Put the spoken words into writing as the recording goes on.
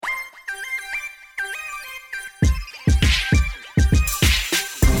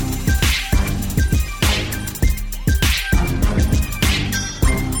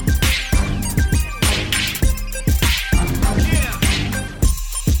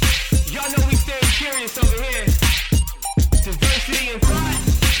Curious over here. Diversity in thought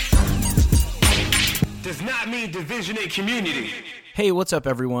does not mean division in community. Hey, what's up,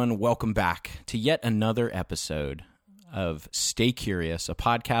 everyone? Welcome back to yet another episode of Stay Curious, a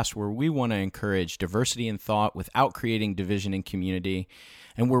podcast where we want to encourage diversity in thought without creating division in community,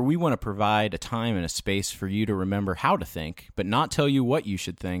 and where we want to provide a time and a space for you to remember how to think, but not tell you what you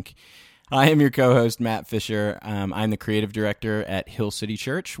should think. I am your co-host, Matt Fisher. I'm the creative director at Hill City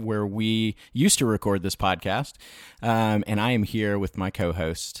Church, where we used to record this podcast, and I am here with my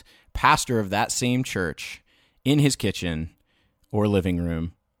co-host, pastor of that same church, in his kitchen or living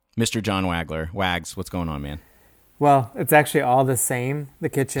room, Mr. John Wagler. Wags, what's going on, man? Well, it's actually all the same, the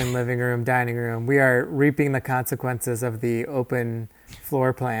kitchen, living room, dining room. We are reaping the consequences of the open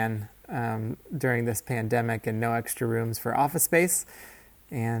floor plan during this pandemic and no extra rooms for office space.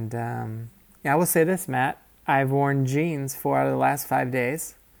 And I will say this, Matt, I've worn jeans 4 out of the last 5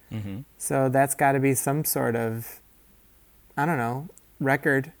 days. Mm-hmm. So that's got to be some sort of, I don't know,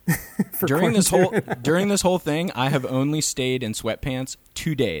 record for during this whole thing. I have only stayed in sweatpants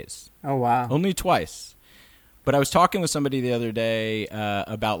 2 days. Oh, wow. Only twice. But I was talking with somebody the other day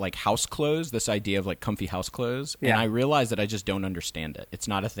about like house clothes, this idea of like comfy house clothes. Yeah. And I realized that I just don't understand it. It's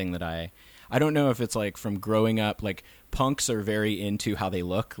not a thing that I don't know if it's like from growing up, like punks are very into how they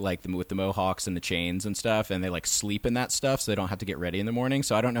look, like with the mohawks and the chains and stuff, and they like sleep in that stuff so they don't have to get ready in the morning.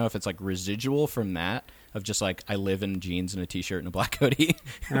 So I don't know if it's like residual from that of just like I live in jeans and a t-shirt and a black hoodie.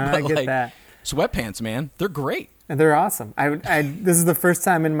 I get that. Sweatpants, man, they're great. And they're awesome. This is the first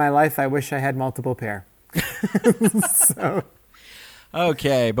time in my life I wish I had multiple pair. So.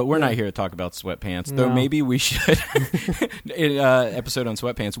 Okay, but we're not here to talk about sweatpants, though maybe we should. Episode on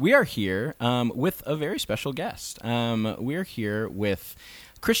sweatpants. We are here with a very special guest. We're here with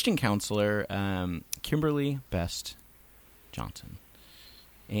Christian counselor Kimberly Best Johnson.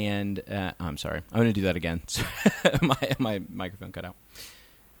 And I'm sorry, I'm going to do that again. my microphone cut out.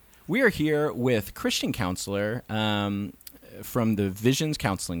 We are here with Christian counselor from the Visions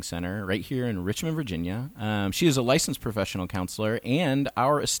Counseling Center right here in Richmond, Virginia. She is a licensed professional counselor, and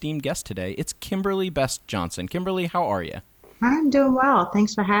our esteemed guest today, it's Kimberly Best Johnson. Kimberly, how are you? I'm doing well.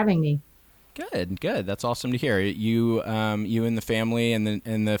 Thanks for having me. Good. That's awesome to hear. You and the family and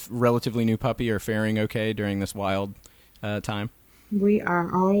the relatively new puppy are faring okay during this wild time? We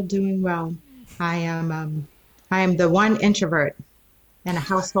are all doing well. I am the one introvert in a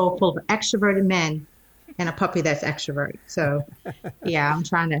household full of extroverted men and a puppy that's extrovert. So, yeah, I'm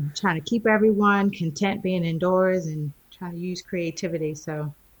trying to keep everyone content being indoors and trying to use creativity.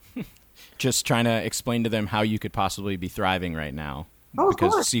 So, just trying to explain to them how you could possibly be thriving right now. Oh,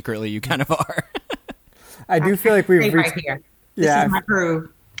 because secretly you kind of are. I do feel like we've reached. Right here. This is my crew.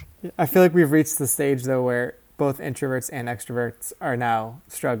 I feel like we've reached the stage though where both introverts and extroverts are now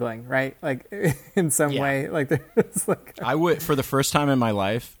struggling, right? Like in some way, like there's like I would, for the first time in my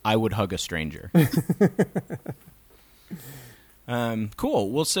life, I would hug a stranger.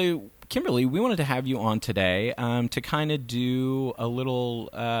 Cool. Well, so Kimberly, we wanted to have you on today to kind of do a little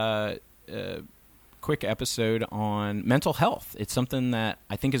quick episode on mental health. It's something that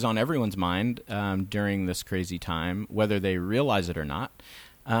I think is on everyone's mind during this crazy time, whether they realize it or not.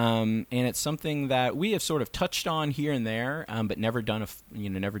 And it's something that we have sort of touched on here and there, but never done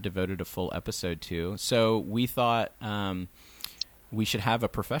never devoted a full episode to. So we thought we should have a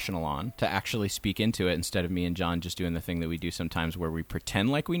professional on to actually speak into it instead of me and John just doing the thing that we do sometimes where we pretend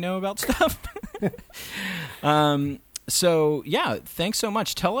like we know about stuff. So yeah, thanks so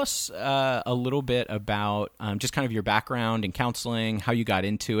much. Tell us a little bit about just kind of your background in counseling, how you got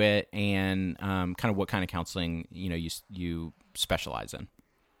into it, and kind of what kind of counseling you specialize in.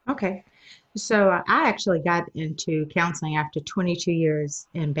 Okay. So I actually got into counseling after 22 years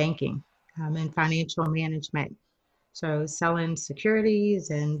in banking and financial management. So selling securities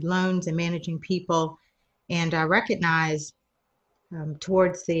and loans and managing people. And I recognized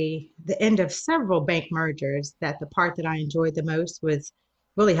towards the end of several bank mergers that the part that I enjoyed the most was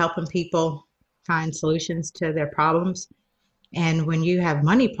really helping people find solutions to their problems. And when you have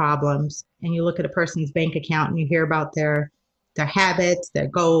money problems and you look at a person's bank account and you hear about their habits, their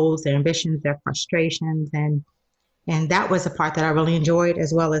goals, their ambitions, their frustrations. And that was a part that I really enjoyed,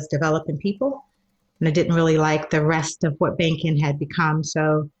 as well as developing people. And I didn't really like the rest of what banking had become.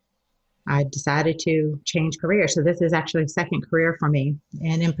 So I decided to change careers. So this is actually a second career for me.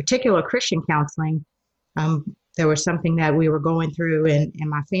 And in particular, Christian counseling. There was something that we were going through in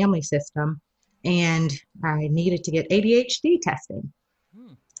my family system, and I needed to get ADHD testing.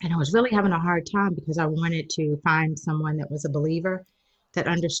 And I was really having a hard time because I wanted to find someone that was a believer, that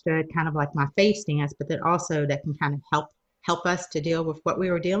understood kind of like my faith stance, but that also that can kind of help us to deal with what we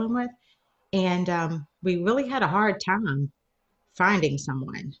were dealing with. And we really had a hard time finding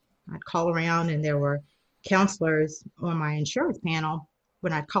someone. I'd call around, and there were counselors on my insurance panel.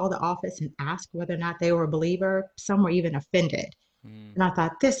 When I'd call the office and ask whether or not they were a believer, some were even offended. And I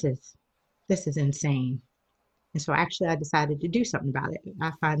thought, this is insane. And so actually I decided to do something about it.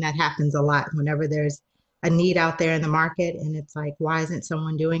 I find that happens a lot whenever there's a need out there in the market, and it's like, why isn't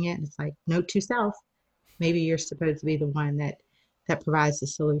someone doing it? And it's like, note to self, maybe you're supposed to be the one that provides the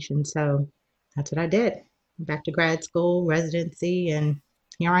solution. So that's what I did. Back to grad school, residency, and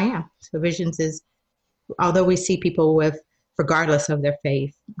here I am. So Visions is, although we see people with, regardless of their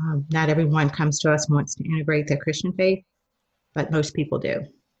faith, not everyone comes to us and wants to integrate their Christian faith, but most people do.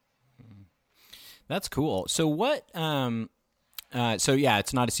 That's cool. So what? So yeah,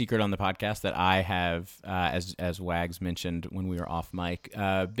 it's not a secret on the podcast that I have, as Wags mentioned when we were off mic,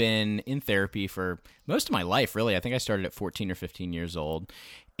 been in therapy for most of my life. Really, I think I started at 14 or 15 years old,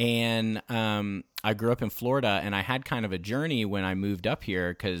 and I grew up in Florida, and I had kind of a journey when I moved up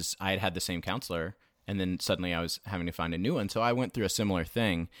here because I had the same counselor, and then suddenly I was having to find a new one. So I went through a similar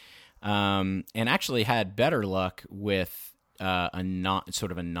thing, and actually had better luck with a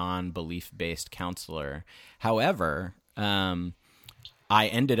non-belief based counselor. However, I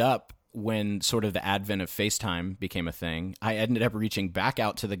ended up, when sort of the advent of FaceTime became a thing, I ended up reaching back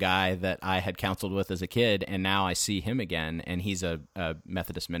out to the guy that I had counseled with as a kid, and now I see him again, and he's a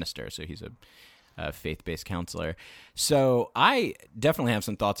Methodist minister, so he's a faith-based counselor. So I definitely have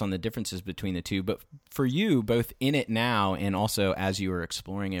some thoughts on the differences between the two, but for you, both in it now and also as you were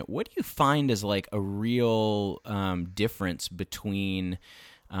exploring it, what do you find as like a real difference between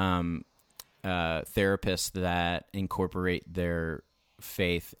therapists that incorporate their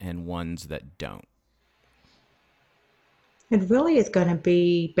faith and ones that don't? It really is going to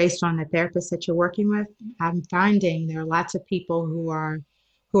be based on the therapist that you're working with. I'm finding there are lots of people who are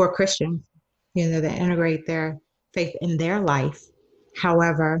Christians, that integrate their faith in their life.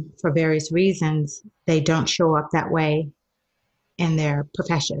 However, for various reasons, they don't show up that way in their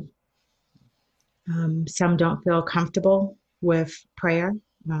profession. Some don't feel comfortable with prayer.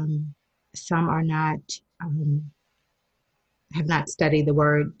 Some are not, have not studied the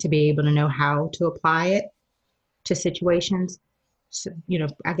word to be able to know how to apply it to situations. So,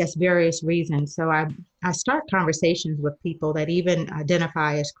 I guess various reasons. So I start conversations with people that even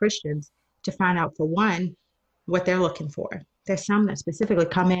identify as Christians to find out, for one, what they're looking for. There's some that specifically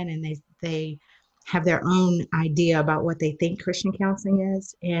come in and they have their own idea about what they think Christian counseling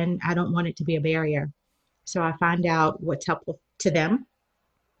is, and I don't want it to be a barrier. So I find out what's helpful to them,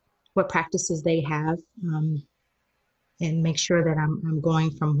 what practices they have, and make sure that I'm going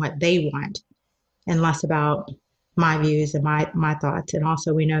from what they want and less about my views and my thoughts. And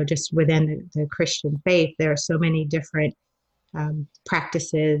also, we know just within the Christian faith, there are so many different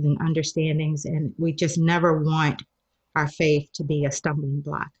practices and understandings, and we just never want our faith to be a stumbling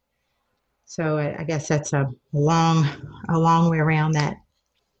block. So I guess that's a long way around that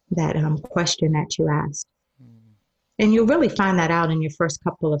question that you asked. And you'll really find that out in your first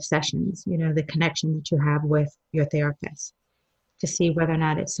couple of sessions, the connection that you have with your therapist, to see whether or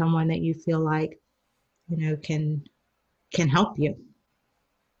not it's someone that you feel like, can help you.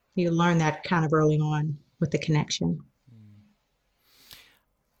 You learn that kind of early on with the connection.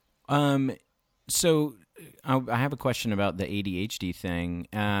 So I have a question about the ADHD thing.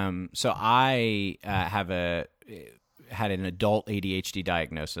 So I had an adult ADHD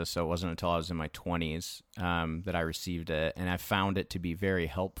diagnosis, so it wasn't until I was in my 20s that I received it, and I found it to be very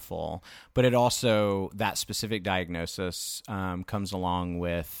helpful. But it also, that specific diagnosis comes along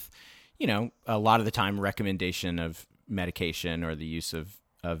with, a lot of the time recommendation of medication or the use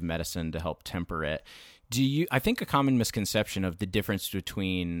of medicine to help temper it. I think a common misconception of the difference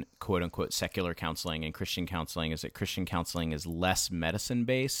between quote unquote secular counseling and Christian counseling is that Christian counseling is less medicine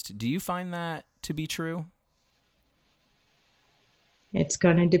based. Do you find that to be true? It's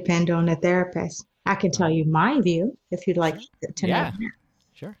going to depend on the therapist. I can tell you my view if you'd like to know. Yeah,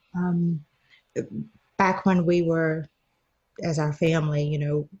 sure. Back when we were, as our family,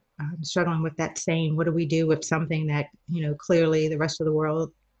 struggling with that same, what do we do with something that, clearly the rest of the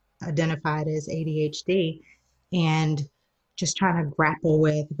world identified as ADHD, and just trying to grapple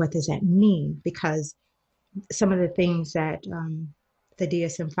with what does that mean? Because some of the things that the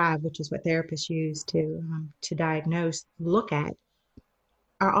DSM-5, which is what therapists use to diagnose, look at,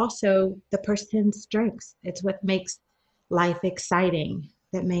 are also the person's strengths. It's what makes life exciting,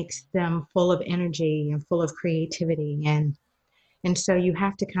 that makes them full of energy and full of creativity. And so you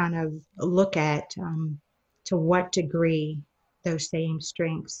have to kind of look at to what degree those same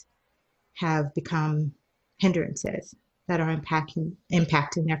strengths have become hindrances that are impacting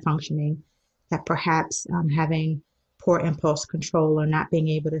their functioning that perhaps having poor impulse control or not being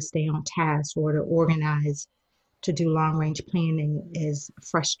able to stay on task or to organize to do long range planning is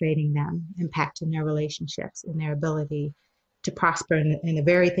frustrating them, impacting their relationships and their ability to prosper in the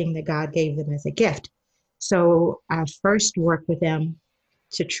very thing that God gave them as a gift. So I first work with them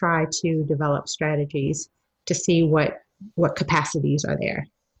to try to develop strategies to see what capacities are there.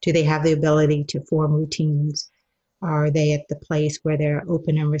 Do they have the ability to form routines? Are they at the place where they're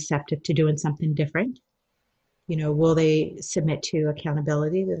open and receptive to doing something different? Will they submit to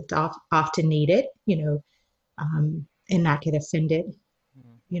accountability that's often needed, and not get offended,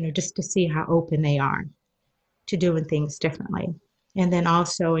 just to see how open they are to doing things differently. And then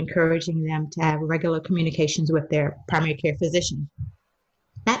also encouraging them to have regular communications with their primary care physician,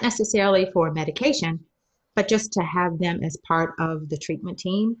 not necessarily for medication, but just to have them as part of the treatment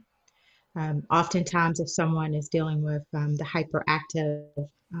team. Oftentimes, if someone is dealing with the hyperactive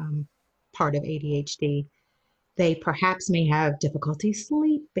part of ADHD, they perhaps may have difficulty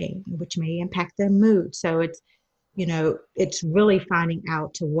sleeping, which may impact their mood. So it's really finding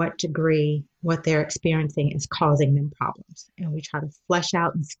out to what degree what they're experiencing is causing them problems. And we try to flesh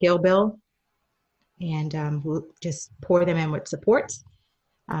out and skill build and just pour them in with supports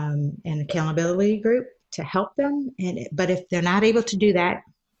and accountability group to help them. But if they're not able to do that,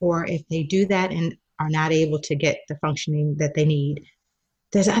 or if they do that and are not able to get the functioning that they need,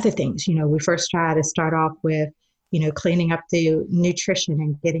 there's other things. We first try to start off with, cleaning up the nutrition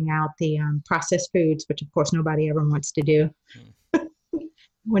and getting out the processed foods, which of course nobody ever wants to do.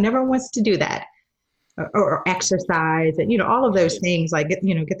 One never wants to do that. Or exercise and, all of those things like, get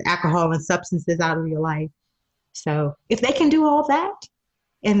the alcohol and substances out of your life. So if they can do all that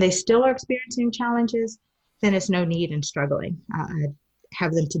and they still are experiencing challenges, then it's no need in struggling.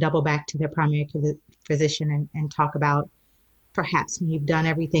 Have them to double back to their primary physician and talk about perhaps when you've done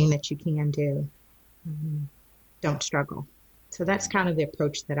everything that you can do, don't struggle. So that's kind of the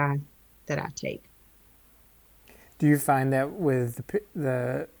approach that I take. Do you find that with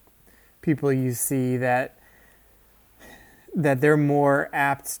the people you see that they're more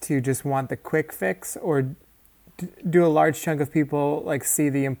apt to just want the quick fix, or do a large chunk of people like see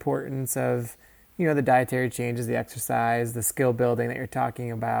the importance of the dietary changes, the exercise, the skill building that you're talking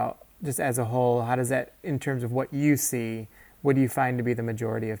about, just as a whole? How does that, in terms of what you see, what do you find to be the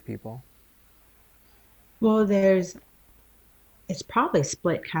majority of people? Well, it's probably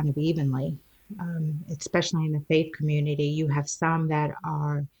split kind of evenly, especially in the faith community. You have some that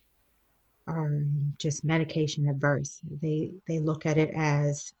are just medication adverse. They look at it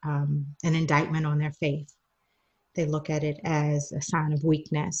as an indictment on their faith. They look at it as a sign of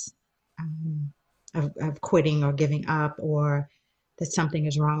weakness. Of quitting or giving up, or that something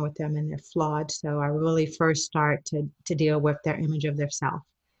is wrong with them and they're flawed. So I really first start to deal with their image of their self,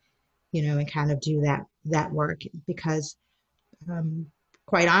 and kind of do that work, because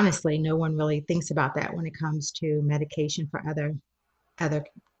quite honestly, no one really thinks about that when it comes to medication for other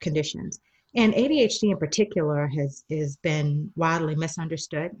conditions. And ADHD in particular has been widely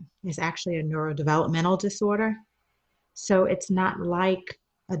misunderstood. It's actually a neurodevelopmental disorder. So it's not like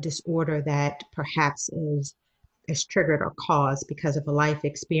a disorder that perhaps is triggered or caused because of a life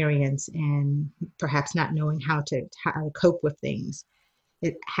experience and perhaps not knowing how to cope with things.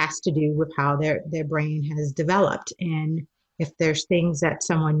 It has to do with how their brain has developed. And if there's things that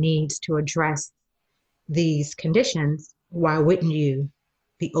someone needs to address these conditions, why wouldn't you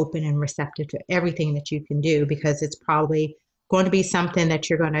be open and receptive to everything that you can do? Because it's probably going to be something that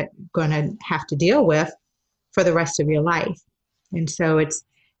you're going to have to deal with for the rest of your life. And so it's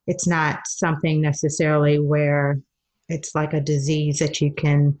not something necessarily where it's like a disease that you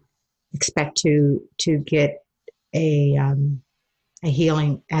can expect to get a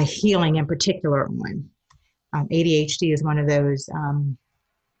healing in particular on. ADHD is one of those, and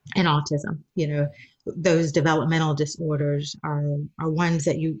autism. Those developmental disorders are ones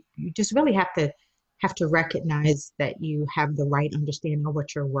that you just really have to recognize that you have the right understanding of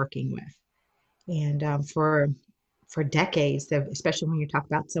what you're working with. And for decades, especially when you talk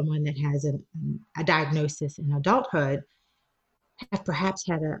about someone that has a diagnosis in adulthood, have perhaps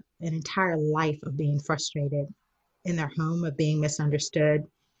had an entire life of being frustrated in their home, of being misunderstood,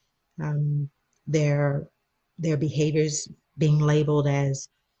 their behaviors being labeled as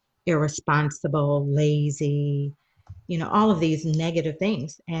irresponsible, lazy, all of these negative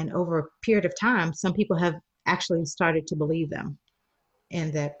things. And over a period of time, some people have actually started to believe them.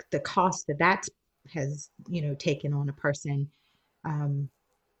 And the cost that has taken on a person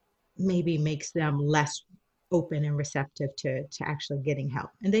maybe makes them less open and receptive to actually getting help.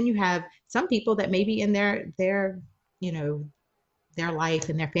 And then you have some people that maybe in their their life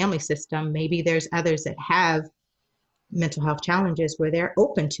and their family system. Maybe there's others that have mental health challenges where they're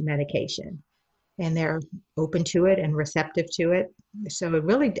open to medication and they're open to it and receptive to it. So it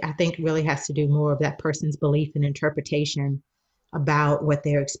really, I think, really has to do more of that person's belief and interpretation about what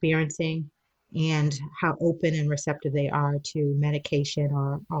they're experiencing and how open and receptive they are to medication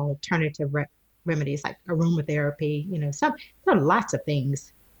or alternative remedies like aromatherapy, there are lots of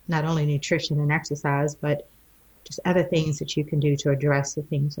things, not only nutrition and exercise, but just other things that you can do to address the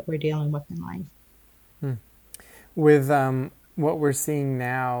things that we're dealing with in life. With what we're seeing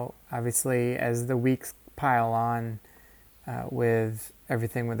now, obviously, as the weeks pile on with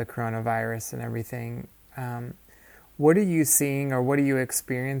everything with the coronavirus and everything, what are you seeing or what are you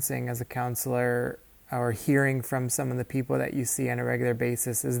experiencing as a counselor or hearing from some of the people that you see on a regular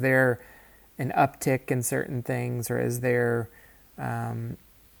basis? Is there an uptick in certain things, or is there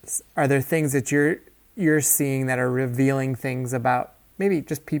are there things that you're seeing that are revealing things about maybe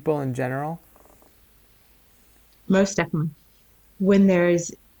just people in general? Most definitely. When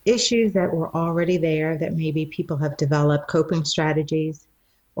there's issues that were already there that maybe people have developed coping strategies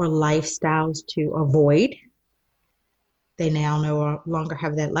or lifestyles to avoid, they now no longer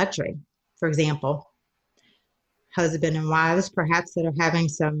have that luxury. For example, husband and wives perhaps that are having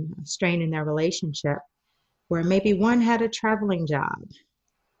some strain in their relationship where maybe one had a traveling job,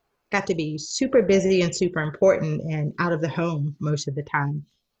 got to be super busy and super important and out of the home most of the time.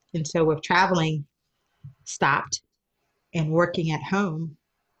 And so with traveling stopped and working at home,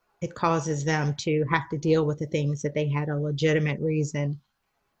 it causes them to have to deal with the things that they had a legitimate reason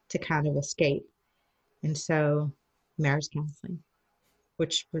to kind of escape. And so marriage counseling,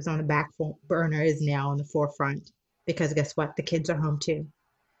 which was on the back burner, is now on the forefront because guess what? The kids are home too.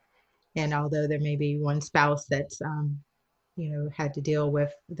 And although there may be one spouse that's, had to deal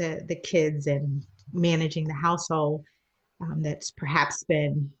with the kids and managing the household, that's perhaps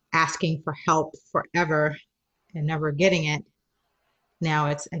been asking for help forever and never getting it, now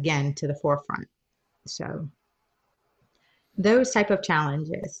it's again to the forefront. So those type of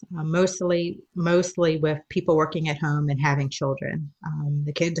challenges, mostly with people working at home and having children.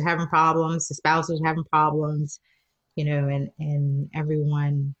 The kids are having problems, the spouses are having problems, and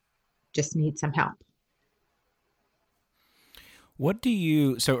everyone just needs some help.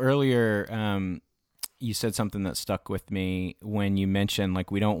 So earlier, you said something that stuck with me when you mentioned,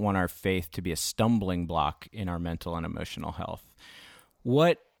 we don't want our faith to be a stumbling block in our mental and emotional health.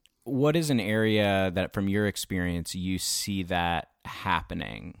 What is an area that, from your experience, you see that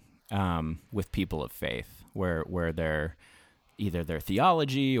happening with people of faith, where they're either their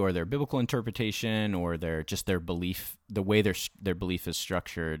theology or their biblical interpretation or their belief, the way their belief is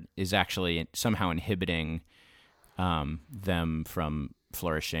structured, is actually somehow inhibiting them from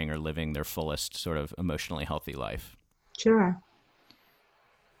flourishing or living their fullest sort of emotionally healthy life? Sure.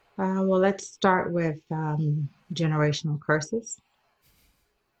 Well, let's start with generational curses.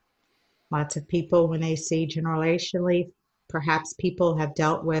 Lots of people, when they see generationally, perhaps people have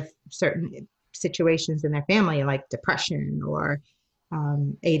dealt with certain situations in their family like depression or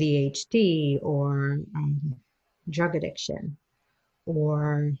ADHD or drug addiction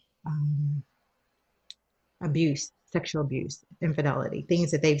or abuse, sexual abuse, infidelity, things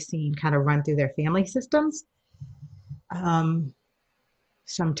that they've seen kind of run through their family systems.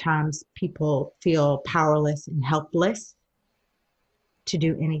 Sometimes people feel powerless and helpless to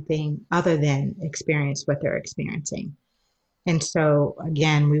do anything other than experience what they're experiencing. And so,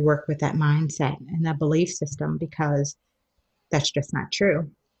 again, we work with that mindset and that belief system because that's just not true.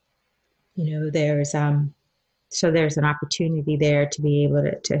 There's an opportunity there to be able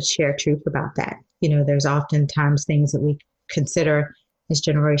to share truth about that. There's oftentimes things that we consider as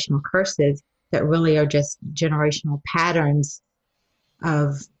generational curses that really are just generational patterns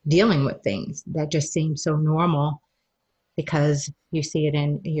of dealing with things that just seem so normal because you see it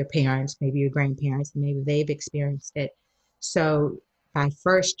in your parents, maybe your grandparents, and maybe they've experienced it. So by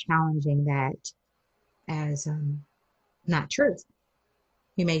first challenging that as not truth,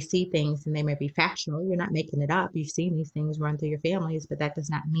 you may see things and they may be factual. You're not making it up. You've seen these things run through your families, but that does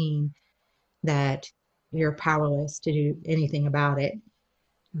not mean that you're powerless to do anything about it.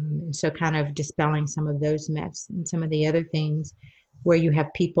 And so kind of dispelling some of those myths and some of the other things where you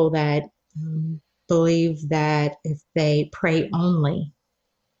have people that believe that if they pray only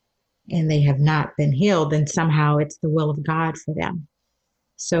and they have not been healed, then somehow it's the will of God for them.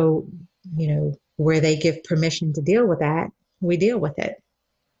 So, where they give permission to deal with that, we deal with it.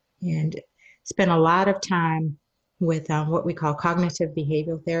 And spend a lot of time with what we call cognitive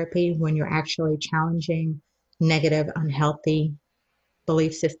behavioral therapy, when you're actually challenging negative, unhealthy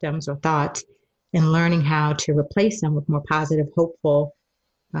belief systems or thoughts and learning how to replace them with more positive, hopeful,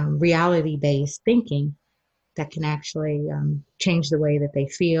 reality-based thinking that can actually change the way that they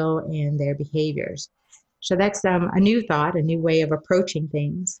feel and their behaviors. So that's a new thought, a new way of approaching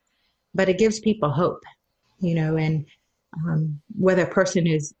things, but it gives people hope, and whether a person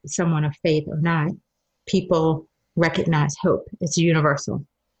is someone of faith or not, people recognize hope. It's universal.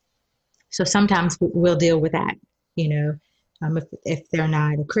 So sometimes we'll deal with that, if they're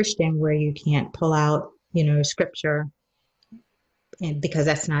not a Christian, where you can't pull out, scripture, and because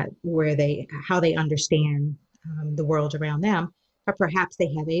that's not how they understand the world around them, or perhaps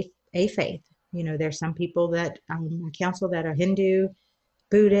they have a faith. There's some people that I counsel that are Hindu,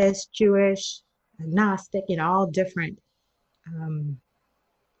 Buddhist, Jewish, agnostic, all different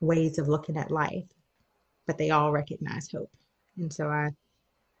ways of looking at life, but they all recognize hope. And so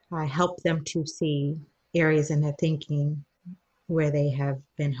I help them to see areas in their thinking where they have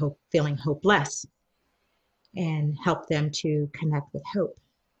been feeling hopeless, and help them to connect with hope.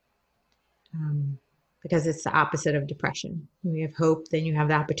 Because it's the opposite of depression. When you have hope, then you have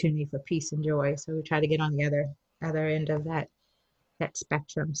the opportunity for peace and joy. So we try to get on the other end of that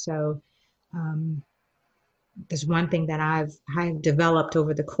spectrum. So there's one thing that I've developed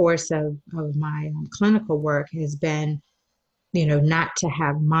over the course of my clinical work has been, not to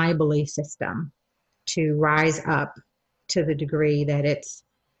have my belief system to rise up to the degree that it's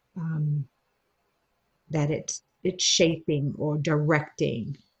shaping or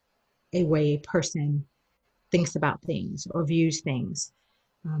directing a way a person thinks about things or views things,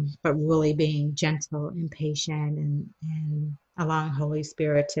 but really being gentle and patient and allowing Holy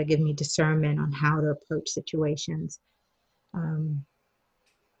Spirit to give me discernment on how to approach situations,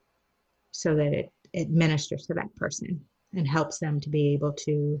 so that it ministers to that person and helps them to be able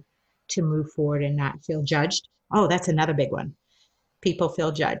to move forward and not feel judged. Oh, that's another big one. People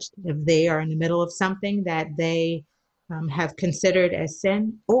feel judged if they are in the middle of something that they have considered as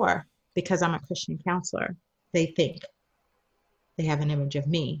sin, or because I'm a Christian counselor, they think they have an image of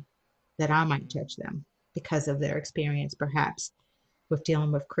me that I might judge them because of their experience, perhaps, with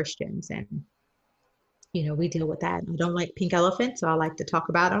dealing with Christians. And, we deal with that. I don't like pink elephants, so I like to talk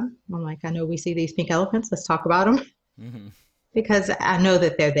about them. I'm like, I know we see these pink elephants. Let's talk about them. Mm-hmm. Because I know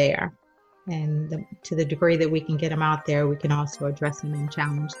that they're there. And to the degree that we can get them out there, we can also address them and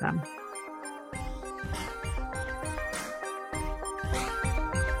challenge them.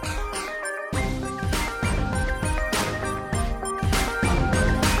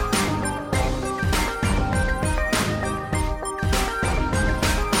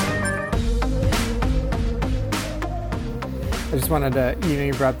 I just wanted to,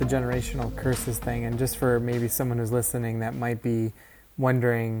 you brought the generational curses thing, and just for maybe someone who's listening that might be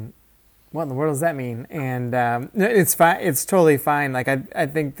wondering, what in the world does that mean? And it's fine. It's totally fine. Like I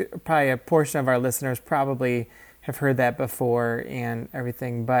think probably a portion of our listeners probably have heard that before and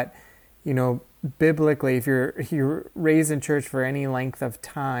everything. But biblically, if you're raised in church for any length of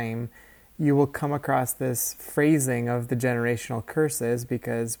time, you will come across this phrasing of the generational curses,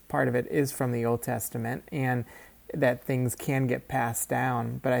 because part of it is from the Old Testament, and that things can get passed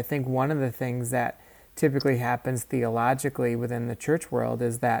down. But I think one of the things that typically happens theologically within the church world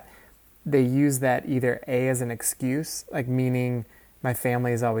is that they use that either A, as an excuse, like meaning my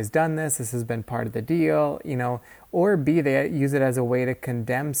family has always done this has been part of the deal, or B, they use it as a way to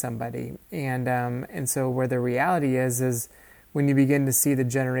condemn somebody. And so where the reality is when you begin to see the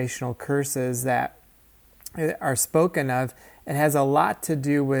generational curses that are spoken of, it has a lot to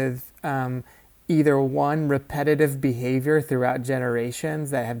do with either one, repetitive behavior throughout generations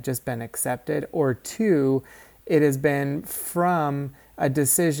that have just been accepted, or two, it has been from a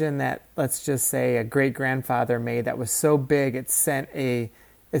decision that, let's just say, a great-grandfather made that was so big it sent a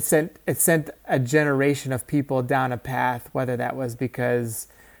generation of people down a path, whether that was because,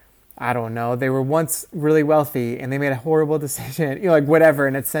 I don't know, they were once really wealthy and they made a horrible decision, whatever,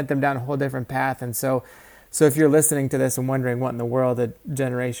 and it sent them down a whole different path. And so if you're listening to this and wondering what in the world a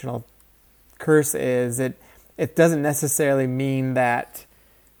generational curse is, it doesn't necessarily mean that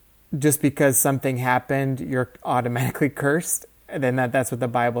just because something happened, you're automatically cursed. And then that's what the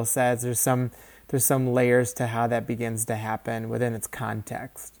Bible says. There's some layers to how that begins to happen within its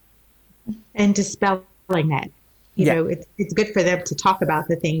context. And dispelling that, it's good for them to talk about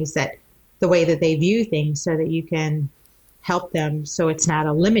the way that they view things, so that you can help them, so it's not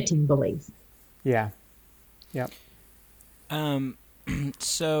a limiting belief. Yeah. Yep.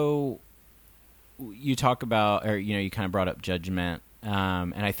 So you talk about, or you kind of brought up judgment,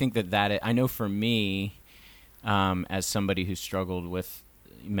 and I think that I know for me, as somebody who struggled with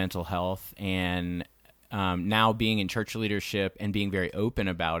mental health, and now being in church leadership and being very open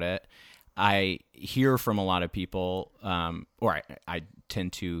about it, I hear from a lot of people, or I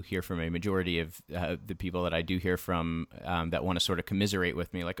tend to hear from a majority of the people that I do hear from that want to sort of commiserate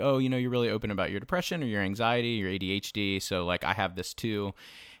with me, like, oh, you're really open about your depression or your anxiety, your ADHD, so like I have this too.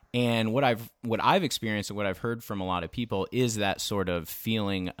 And what I've experienced and what I've heard from a lot of people is that sort of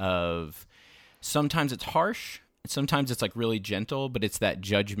feeling of sometimes it's harsh, sometimes it's like really gentle, but it's that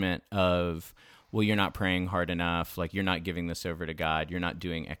judgment of, well, you're not praying hard enough, like you're not giving this over to God, you're not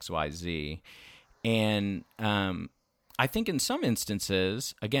doing X, Y, Z. And I think in some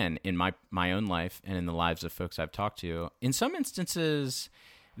instances, again, in my own life and in the lives of folks I've talked to, in some instances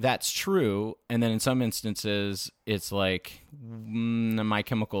that's true, and then in some instances it's like my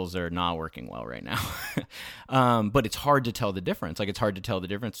chemicals are not working well right now. But it's hard to tell the difference. Like it's hard to tell the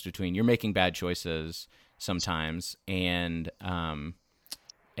difference between you're making bad choices sometimes and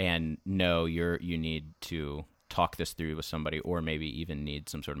no, you need to talk this through with somebody, or maybe even need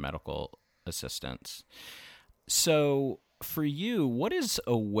some sort of medical assistance. So for you, what is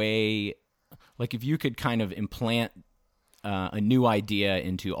a way, like if you could kind of implant a new idea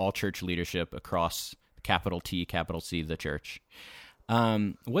into all church leadership across capital T, capital C, the church,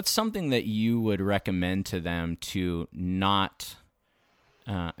 what's something that you would recommend to them to not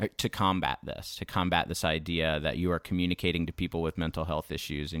to combat this idea that you are communicating to people with mental health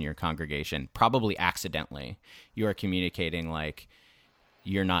issues in your congregation, probably accidentally? You are communicating like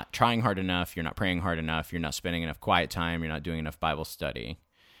you're not trying hard enough, you're not praying hard enough, you're not spending enough quiet time, you're not doing enough Bible study.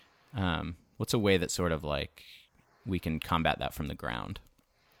 What's a way that sort of like we can combat that from the ground?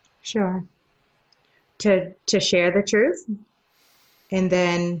 Sure. To share the truth, and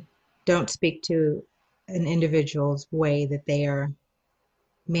then don't speak to an individual's way that they are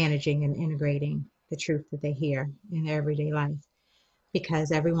managing and integrating the truth that they hear in their everyday life,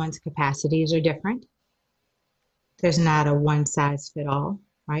 because everyone's capacities are different. There's not a one size fit all,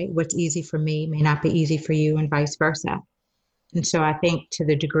 right? What's easy for me may not be easy for you, and vice versa. And so I think to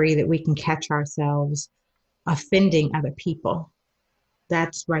the degree that we can catch ourselves offending other people,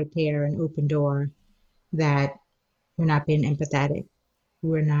 that's right there an open door that we're not being empathetic.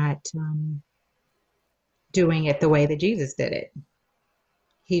 We're not doing it the way that Jesus did it.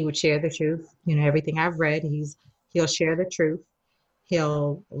 He would share the truth. Everything I've read, he'll share the truth.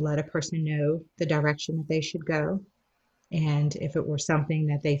 He'll let a person know the direction that they should go. And if it were something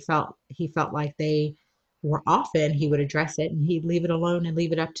that he felt like they were off in, he would address it, and he'd leave it alone and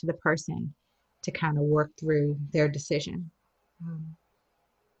leave it up to the person to kind of work through their decision.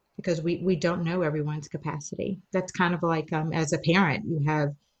 Because we don't know everyone's capacity. That's kind of like as a parent, you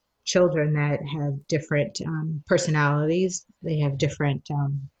have children that have different personalities. They have different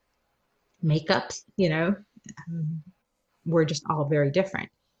makeups, we're just all very different.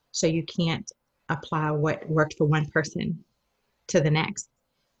 So you can't apply what worked for one person to the next.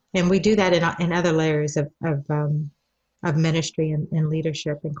 And we do that in other layers of ministry and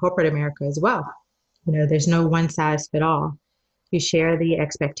leadership in corporate America as well. There's no one size fit all. You share the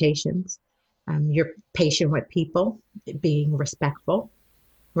expectations. You're patient with people, being respectful,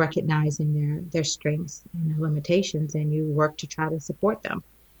 recognizing their strengths and their limitations, and you work to try to support them.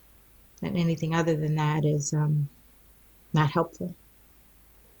 And anything other than that is not helpful.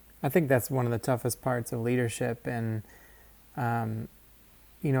 I think that's one of the toughest parts of leadership. And,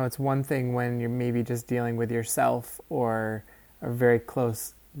 it's one thing when you're maybe just dealing with yourself or a very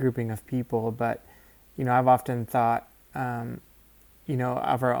close grouping of people. But, I've often thought,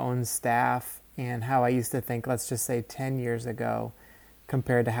 of our own staff and how I used to think, let's just say 10 years ago,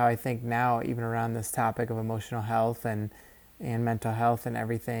 compared to how I think now, even around this topic of emotional health and mental health and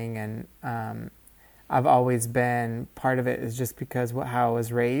everything. And I've always been, part of it is just because how I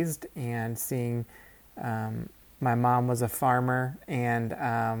was raised, and seeing my mom was a farmer and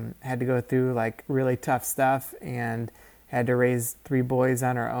had to go through like really tough stuff and had to raise 3 boys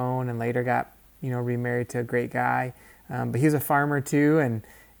on her own, and later got, remarried to a great guy. But he was a farmer too, and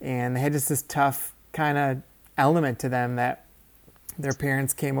they had just this tough kind of element to them that their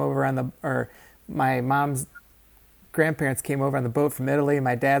parents came over or my mom's grandparents came over on the boat from Italy.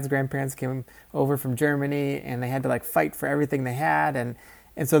 My dad's grandparents came over from Germany, and they had to like fight for everything they had.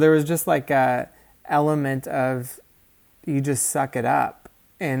 And so there was just like a element of you just suck it up.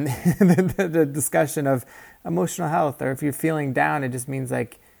 And the discussion of emotional health, or if you're feeling down, it just means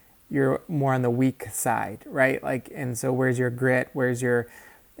like you're more on the weak side, right? Like, and so where's your grit?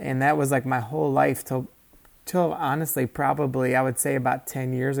 And that was like my whole life till honestly, probably I would say about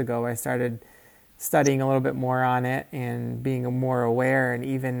 10 years ago, I started studying a little bit more on it and being more aware. And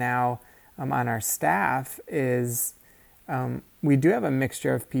even now on our staff we do have a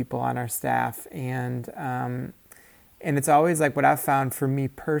mixture of people on our staff, and And it's always like what I've found for me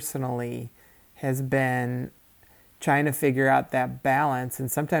personally has been trying to figure out that balance.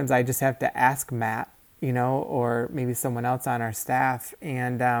 And sometimes I just have to ask Matt, or maybe someone else on our staff.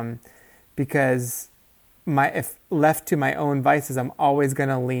 And because if left to my own vices, I'm always going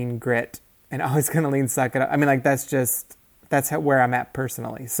to lean grit and always going to lean suck it up. I mean, like, that's where I'm at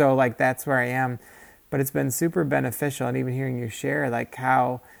personally. So like, that's where I am. But it's been super beneficial. And even hearing you share like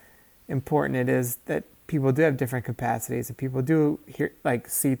how important it is that people do have different capacities and people do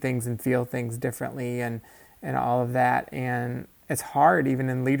see things and feel things differently and all of that. And it's hard even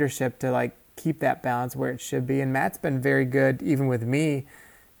in leadership to like keep that balance where it should be. And Matt's been very good, even with me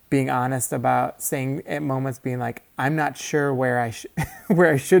being honest about saying at moments being like, I'm not sure where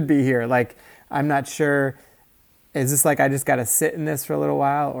I should be here. Like, I'm not sure, is this like, I just got to sit in this for a little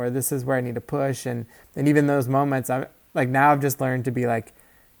while, or this is where I need to push. And even those moments, I'm like, now I've just learned to be like,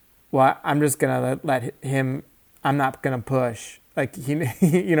 well, I'm just going to let him, I'm not going to push. Like,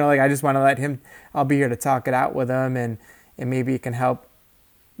 I just want to let him, I'll be here to talk it out with him and maybe it can help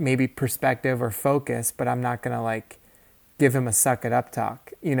maybe perspective or focus, but I'm not going to like give him a suck it up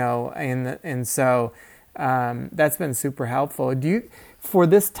talk, and so that's been super helpful. Do you, for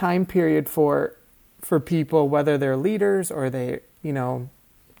this time period for people, whether they're leaders or they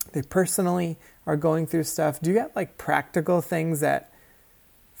personally are going through stuff, do you have like practical things that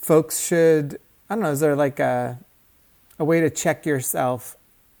folks should, I don't know, is there like a way to check yourself?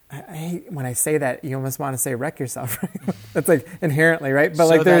 I hate when I say that, you almost want to say wreck yourself, right? That's like inherently, right? But so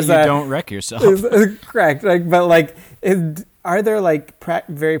like there's that you don't wreck yourself. Correct. Like, but like, are there like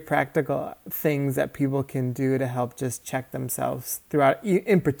very practical things that people can do to help just check themselves throughout,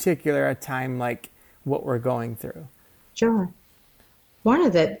 in particular, a time like what we're going through? Sure. One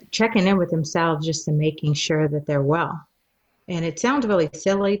of the checking in with themselves just to making sure that they're well. And it sounds really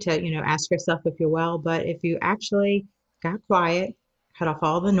silly to, ask yourself if you're well, but if you actually got quiet, cut off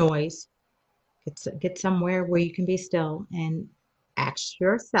all the noise, get somewhere where you can be still and ask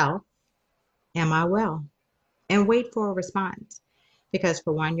yourself, am I well? And wait for a response. Because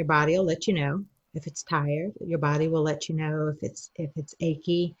for one, your body will let you know if it's tired. Your body will let you know if it's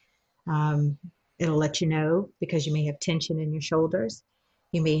achy. It'll let you know because you may have tension in your shoulders.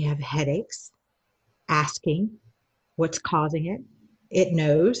 You may have headaches. Asking what's causing it. It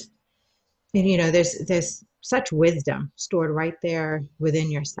knows. And, there's such wisdom stored right there within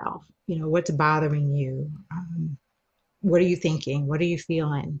yourself. What's bothering you? What are you thinking? What are you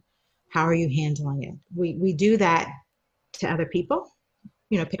feeling? How are you handling it? We do that to other people,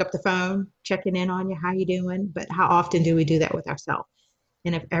 pick up the phone, checking in on you, how you doing? But how often do we do that with ourselves?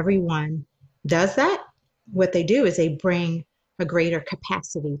 And if everyone does that, what they do is they bring a greater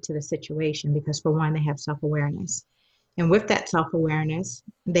capacity to the situation because for one, they have self-awareness. And with that self-awareness,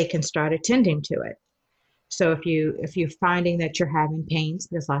 they can start attending to it. So if you're finding that you're having pains,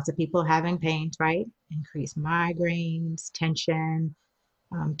 because lots of people are having pains, right? Increased migraines, tension,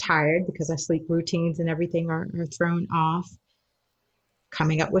 tired because our sleep routines and everything are thrown off,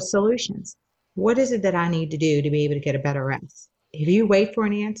 coming up with solutions. What is it that I need to do to be able to get a better rest? If you wait for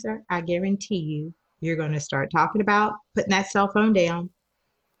an answer, I guarantee you're going to start talking about putting that cell phone down.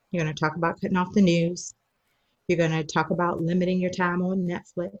 You're going to talk about cutting off the news. You're going to talk about limiting your time on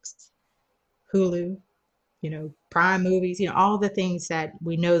Netflix, Hulu, Prime movies, all the things that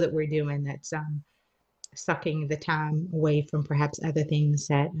we know that we're doing that's sucking the time away from perhaps other things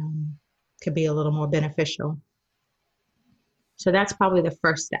that could be a little more beneficial. So that's probably the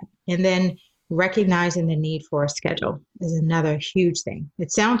first step. And then recognizing the need for a schedule is another huge thing.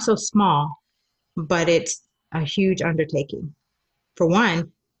 It sounds so small, but it's a huge undertaking. For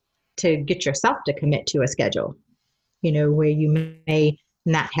one, to get yourself to commit to a schedule, where you may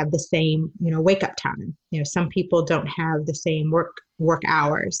not have the same, wake up time. Some people don't have the same work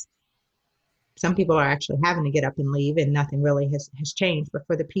hours. Some people are actually having to get up and leave and nothing really has changed. But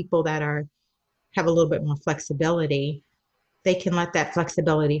for the people that have a little bit more flexibility, they can let that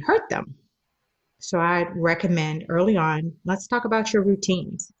flexibility hurt them. So I'd recommend early on, let's talk about your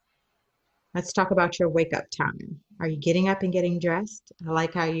routines. Let's talk about your wake up time. Are you getting up and getting dressed? I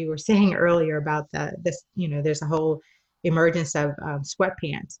like how you were saying earlier about there's a whole emergence of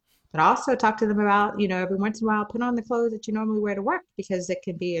sweatpants. But also talk to them about, every once in a while, put on the clothes that you normally wear to work because it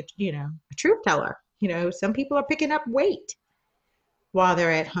can be a truth teller. Some people are picking up weight while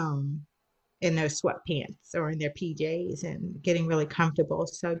they're at home in those sweatpants or in their PJs and getting really comfortable.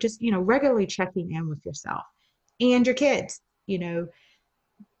 So just, regularly checking in with yourself and your kids.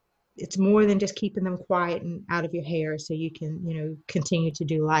 It's more than just keeping them quiet and out of your hair so you can, continue to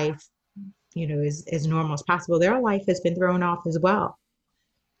do life, as normal as possible. Their life has been thrown off as well.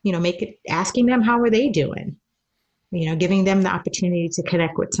 Asking them, how are they doing? giving them the opportunity to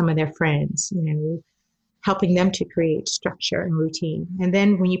connect with some of their friends, helping them to create structure and routine. And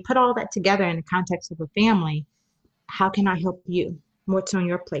then when you put all that together in the context of a family, how can I help you? What's on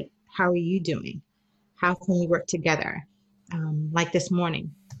your plate? How are you doing? How can we work together? Like this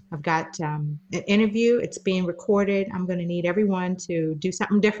morning, I've got an interview. It's being recorded. I'm going to need everyone to do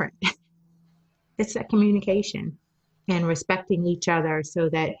something different. It's that communication and respecting each other so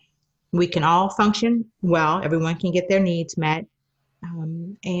that we can all function well. Everyone can get their needs met,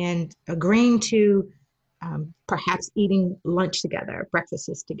 and agreeing to perhaps eating lunch together,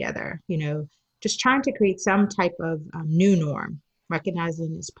 breakfasts together, just trying to create some type of new norm,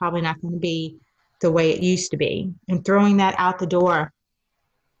 recognizing it's probably not going to be the way it used to be, and throwing that out the door,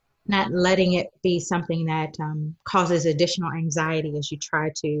 not letting it be something that causes additional anxiety as you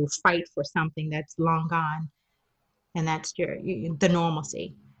try to fight for something that's long gone, and that's the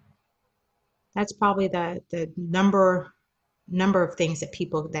normalcy. That's probably the number of things that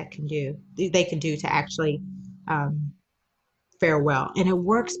people they can do to actually fare well. And it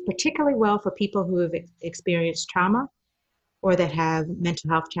works particularly well for people who have experienced trauma or that have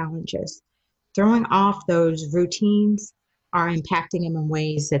mental health challenges. Throwing off those routines are impacting them in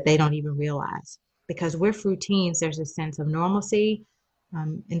ways that they don't even realize. Because with routines, there's a sense of normalcy.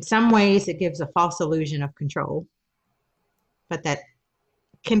 In some ways, it gives a false illusion of control, but that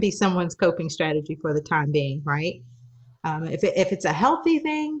can be someone's coping strategy for the time being, right? If it's a healthy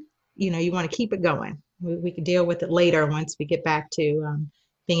thing, you want to keep it going. We can deal with it later once we get back to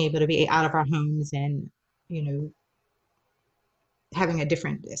being able to be out of our homes and, having a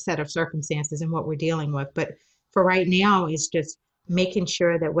different set of circumstances and what we're dealing with. But for right now, it's just making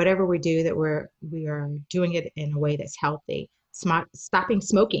sure that whatever we do, that we are doing it in a way that's healthy. Stopping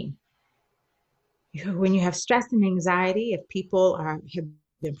smoking. When you have stress and anxiety, if people have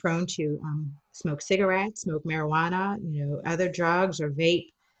been prone to smoke cigarettes, smoke marijuana, other drugs or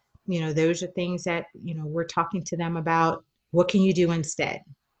vape, those are things that, we're talking to them about. What can you do instead?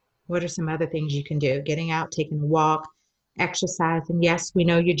 What are some other things you can do? Getting out, taking a walk, exercise. And yes, we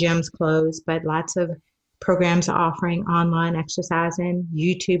know your gym's closed, but lots of programs are offering online exercising.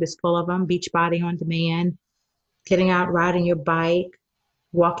 YouTube is full of them. Beachbody on Demand, getting out, riding your bike,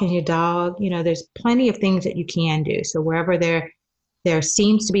 walking your dog. There's plenty of things that you can do. So wherever there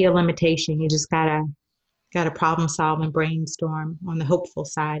seems to be a limitation, you just gotta problem solve and brainstorm on the hopeful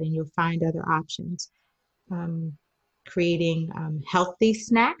side, and you'll find other options. Creating healthy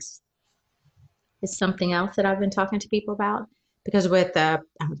snacks is something else that I've been talking to people about, because with a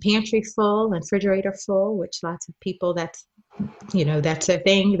pantry full and refrigerator full, which lots of people, that's their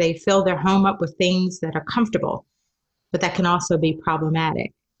thing. They fill their home up with things that are comfortable, but that can also be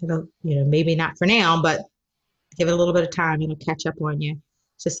problematic. Maybe not for now, but give it a little bit of time, it'll catch up on you.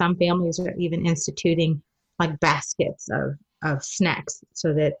 So some families are even instituting like baskets of snacks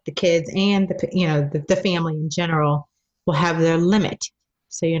so that the kids and the family in general will have their limit.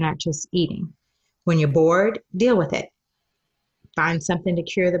 So you're not just eating. When you're bored, deal with it. Find something to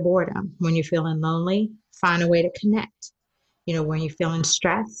cure the boredom. When you're feeling lonely, find a way to connect. When you're feeling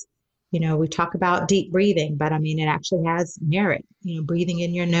stressed, we talk about deep breathing, but it actually has merit. Breathing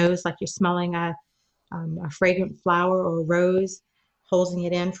in your nose like you're smelling a fragrant flower or a rose, holding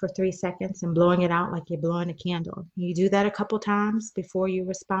it in for 3 seconds and blowing it out like you're blowing a candle. You do that a couple times before you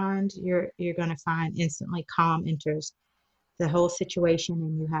respond, you're going to find instantly calm enters the whole situation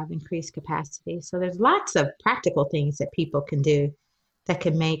and you have increased capacity. So there's lots of practical things that people can do that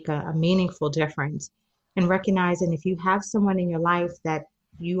can make a meaningful difference. And recognizing if you have someone in your life that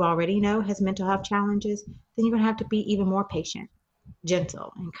you already know has mental health challenges, then you're going to have to be even more patient,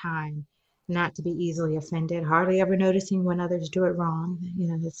 gentle, and kind. Not to be easily offended, hardly ever noticing when others do it wrong.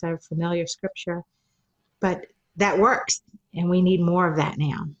 That's a familiar scripture, but that works. And we need more of that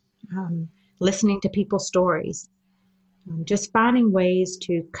now. Listening to people's stories, just finding ways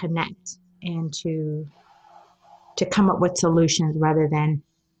to connect and to come up with solutions rather than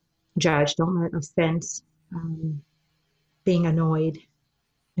judge. Don't let offense, being annoyed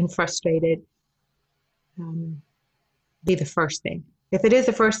and frustrated be the first thing. If it is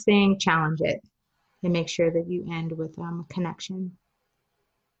the first thing, challenge it and make sure that you end with connection.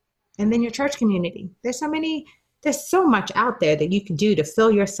 And then your church community. There's so much out there that you can do to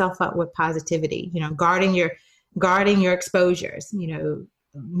fill yourself up with positivity, guarding your exposures,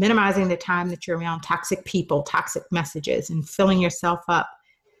 minimizing the time that you're around toxic people, toxic messages, and filling yourself up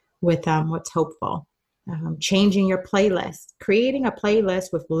with what's hopeful. Changing your playlist, creating a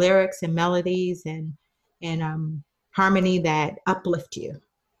playlist with lyrics and melodies and harmony that uplift you,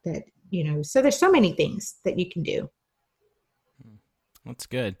 so there's so many things that you can do. That's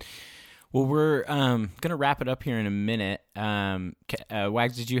good. Well, we're gonna wrap it up here in a minute.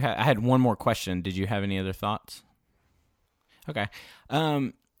 Wags, I had one more question. Did you have any other thoughts? Okay.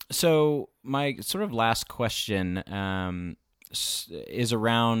 So my sort of last question is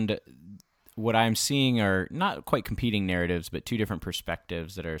around what I'm seeing are not quite competing narratives, but two different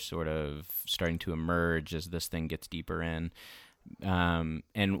perspectives that are sort of starting to emerge as this thing gets deeper in.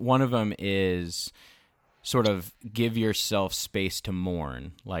 And one of them is sort of give yourself space to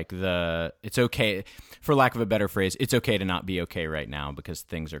mourn. Like it's okay, for lack of a better phrase, it's okay to not be okay right now because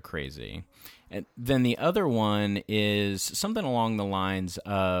things are crazy. And then the other one is something along the lines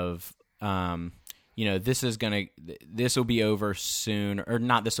of, this will be over soon, or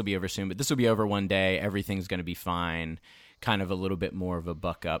not this will be over soon, but this will be over one day. Everything's going to be fine. Kind of a little bit more of a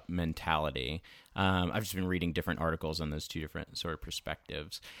buck up mentality. I've just been reading different articles on those two different sort of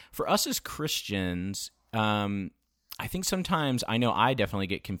perspectives. For us as Christians, I think sometimes, I know I definitely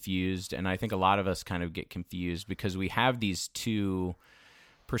get confused, and I think a lot of us kind of get confused because we have these two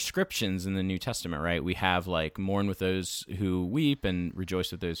prescriptions in the New Testament, right? We have like mourn with those who weep and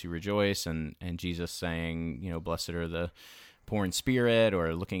rejoice with those who rejoice, and Jesus saying, blessed are the poor in spirit,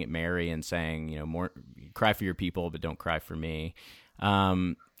 or looking at Mary and saying, cry for your people, but don't cry for me.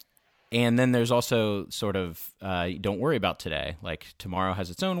 And then there's also sort of, don't worry about today. Like tomorrow has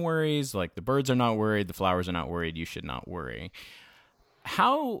its own worries. Like the birds are not worried. The flowers are not worried. You should not worry.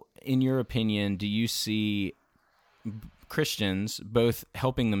 How, in your opinion, do you see Christians both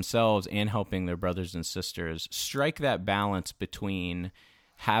helping themselves and helping their brothers and sisters strike that balance between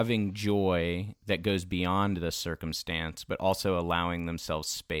having joy that goes beyond the circumstance, but also allowing themselves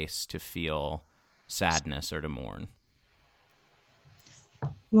space to feel sadness or to mourn?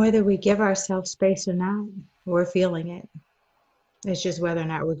 Whether we give ourselves space or not, we're feeling it. It's just whether or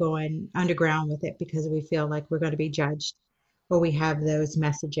not we're going underground with it because we feel like we're going to be judged, or we have those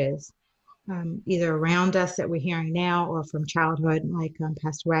messages either around us that we're hearing now or from childhood, like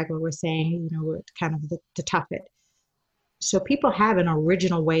Pastor Wagler was saying, we're kind of the tough it. So people have an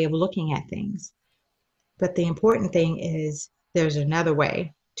original way of looking at things. But the important thing is there's another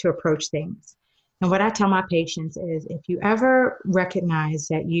way to approach things. And what I tell my patients is if you ever recognize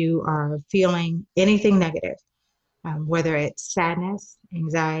that you are feeling anything negative, whether it's sadness,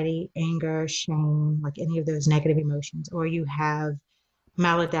 anxiety, anger, shame, like any of those negative emotions, or you have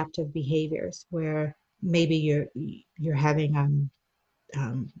maladaptive behaviors where maybe you're having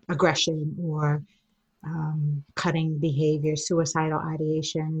aggression or cutting behavior, suicidal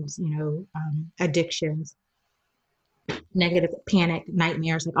ideations, addictions, negative panic,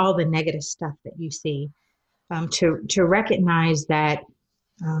 nightmares, like all the negative stuff that you see, to recognize that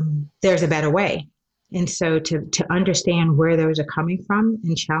there's a better way. And so to understand where those are coming from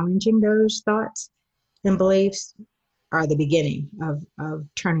and challenging those thoughts and beliefs are the beginning of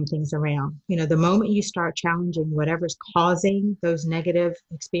turning things around. The moment you start challenging whatever's causing those negative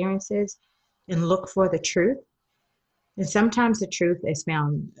experiences and look for the truth. And sometimes the truth is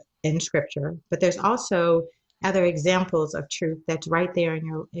found in scripture, but there's also other examples of truth that's right there in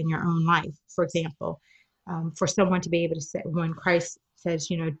your own life. For example, for someone to be able to say, when Christ says,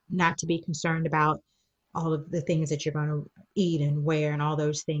 not to be concerned about all of the things that you're going to eat and wear and all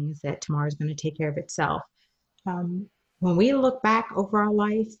those things, that tomorrow is going to take care of itself. When we look back over our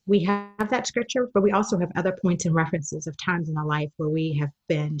life, we have that scripture, but we also have other points and references of times in our life where we have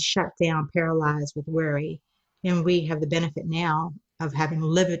been shut down, paralyzed with worry. And we have the benefit now of having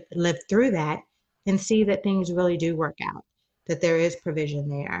lived through that and see that things really do work out, that there is provision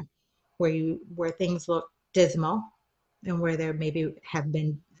there where things look dismal and where there maybe have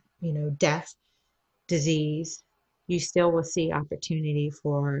been, death, disease, you still will see opportunity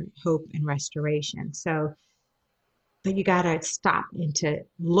for hope and restoration. So, but you got to stop and to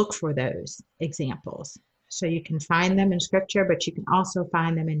look for those examples. So you can find them in scripture, but you can also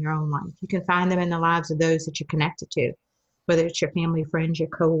find them in your own life. You can find them in the lives of those that you're connected to, whether it's your family, friends, your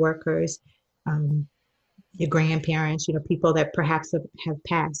coworkers, your grandparents, people that perhaps have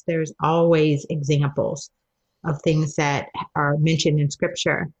passed. There's always examples of things that are mentioned in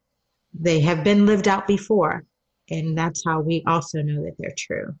scripture. They have been lived out before, and that's how we also know that they're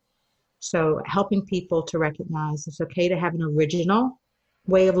true. So helping people to recognize it's okay to have an original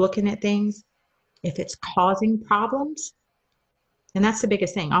way of looking at things if it's causing problems. And that's the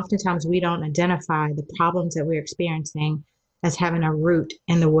biggest thing. Oftentimes we don't identify the problems that we're experiencing as having a root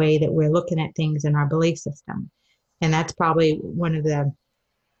in the way that we're looking at things in our belief system. And that's probably one of the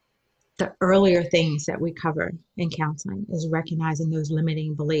earlier things that we cover in counseling, is recognizing those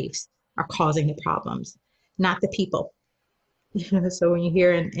limiting beliefs are causing the problems, not the people. So when you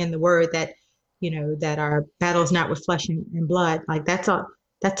hear in the word that, that our battle is not with flesh and blood, like that's all,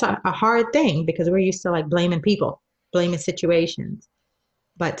 that's a hard thing because we're used to like blaming people, blaming situations.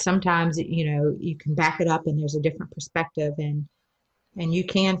 But sometimes, you can back it up and there's a different perspective, and you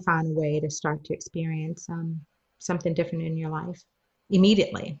can find a way to start to experience something different in your life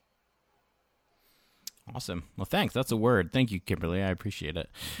immediately. Awesome. Well, thanks. That's a word. Thank you, Kimberly. I appreciate it.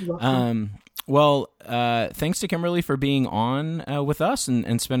 You're welcome. Thanks to Kimberly for being on with us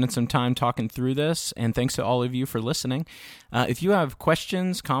and spending some time talking through this. And thanks to all of you for listening. If you have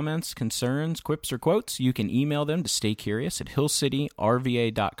questions, comments, concerns, quips, or quotes, you can email them to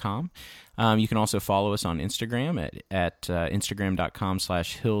staycurious@hillcityrva.com. You can also follow us on Instagram at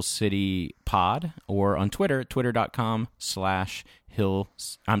instagram.com/hillcitypod or on Twitter at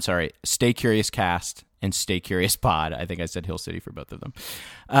twitter.com/staycuriouscast and Stay Curious Pod. I think I said Hill City for both of them.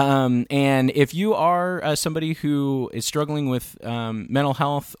 And if you are somebody who is struggling with mental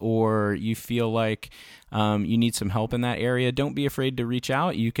health, or you feel like you need some help in that area, don't be afraid to reach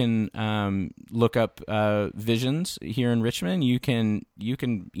out. You can look up Visions here in Richmond. You can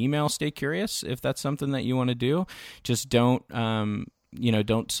email Stay Curious if that's something that you want to do. Just don't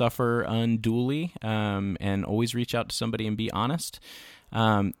suffer unduly, and always reach out to somebody and be honest.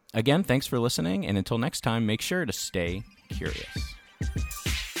 Again, thanks for listening, and until next time, make sure to stay curious.